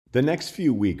The next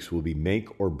few weeks will be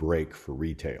make or break for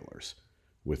retailers.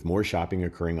 With more shopping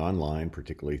occurring online,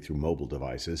 particularly through mobile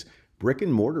devices, brick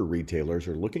and mortar retailers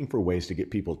are looking for ways to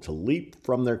get people to leap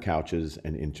from their couches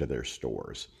and into their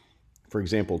stores. For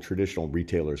example, traditional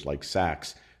retailers like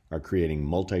Saks are creating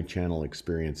multi-channel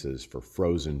experiences for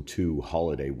Frozen 2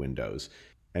 holiday windows,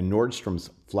 and Nordstrom's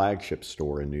flagship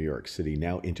store in New York City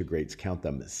now integrates, count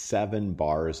them, 7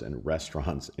 bars and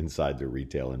restaurants inside their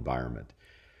retail environment.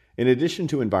 In addition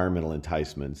to environmental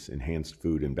enticements, enhanced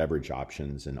food and beverage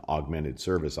options, and augmented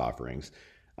service offerings,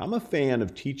 I'm a fan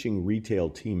of teaching retail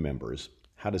team members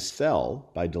how to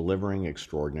sell by delivering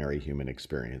extraordinary human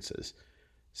experiences.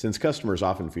 Since customers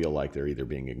often feel like they're either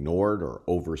being ignored or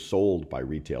oversold by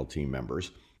retail team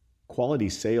members, quality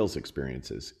sales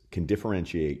experiences can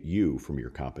differentiate you from your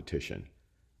competition.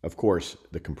 Of course,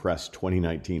 the compressed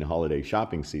 2019 holiday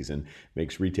shopping season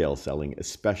makes retail selling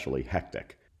especially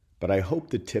hectic. But I hope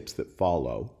the tips that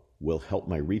follow will help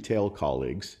my retail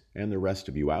colleagues and the rest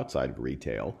of you outside of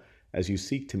retail as you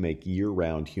seek to make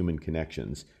year-round human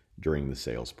connections during the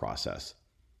sales process.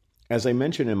 As I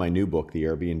mentioned in my new book, The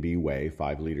Airbnb Way,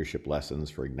 5 Leadership Lessons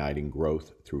for Igniting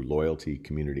Growth Through Loyalty,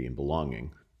 Community, and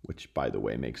Belonging, which, by the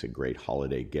way, makes a great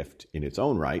holiday gift in its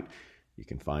own right. You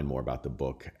can find more about the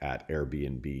book at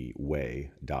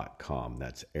airbnbway.com.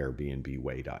 That's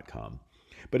airbnbway.com.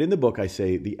 But in the book, I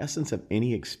say the essence of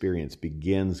any experience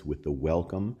begins with the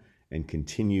welcome and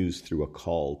continues through a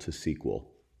call to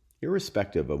sequel,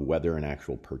 irrespective of whether an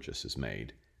actual purchase is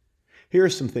made. Here are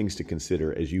some things to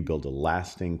consider as you build a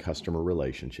lasting customer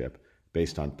relationship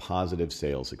based on positive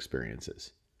sales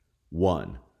experiences.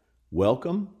 1.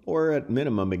 Welcome, or at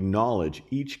minimum, acknowledge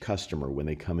each customer when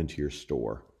they come into your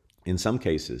store. In some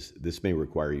cases, this may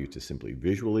require you to simply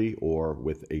visually or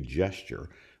with a gesture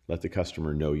let the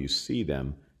customer know you see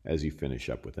them as you finish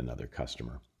up with another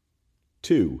customer.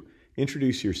 2.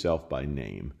 Introduce yourself by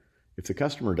name. If the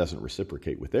customer doesn't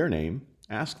reciprocate with their name,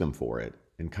 ask them for it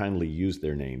and kindly use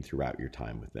their name throughout your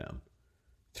time with them.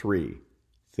 3.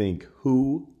 Think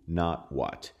who, not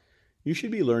what. You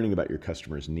should be learning about your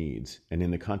customer's needs, and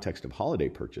in the context of holiday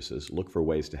purchases, look for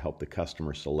ways to help the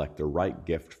customer select the right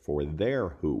gift for their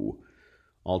who.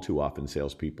 All too often,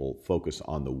 salespeople focus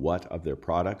on the what of their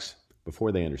products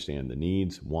before they understand the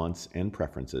needs, wants, and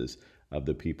preferences of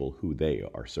the people who they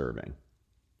are serving.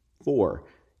 4.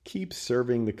 Keep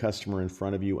serving the customer in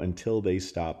front of you until they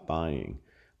stop buying.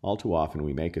 All too often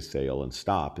we make a sale and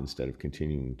stop instead of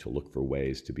continuing to look for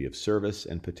ways to be of service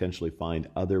and potentially find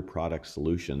other product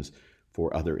solutions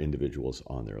for other individuals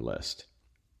on their list.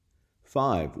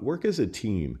 5. Work as a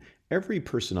team. Every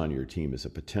person on your team is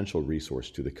a potential resource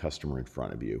to the customer in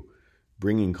front of you.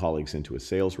 Bringing colleagues into a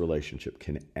sales relationship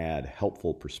can add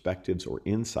helpful perspectives or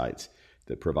insights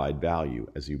that provide value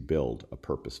as you build a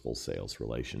purposeful sales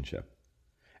relationship.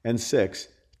 And 6,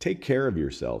 take care of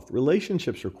yourself.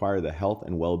 Relationships require the health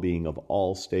and well-being of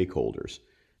all stakeholders.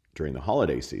 During the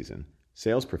holiday season,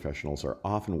 sales professionals are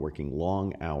often working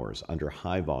long hours under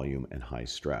high volume and high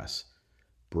stress.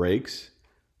 Breaks,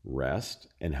 rest,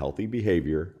 and healthy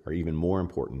behavior are even more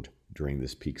important during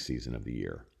this peak season of the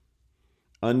year.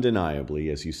 Undeniably,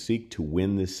 as you seek to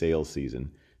win this sales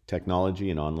season,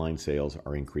 technology and online sales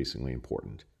are increasingly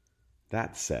important.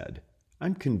 That said,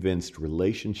 I'm convinced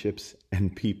relationships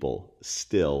and people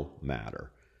still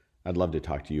matter. I'd love to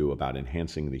talk to you about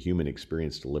enhancing the human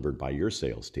experience delivered by your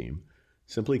sales team.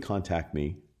 Simply contact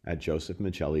me at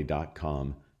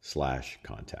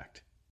josephmichelli.com/contact.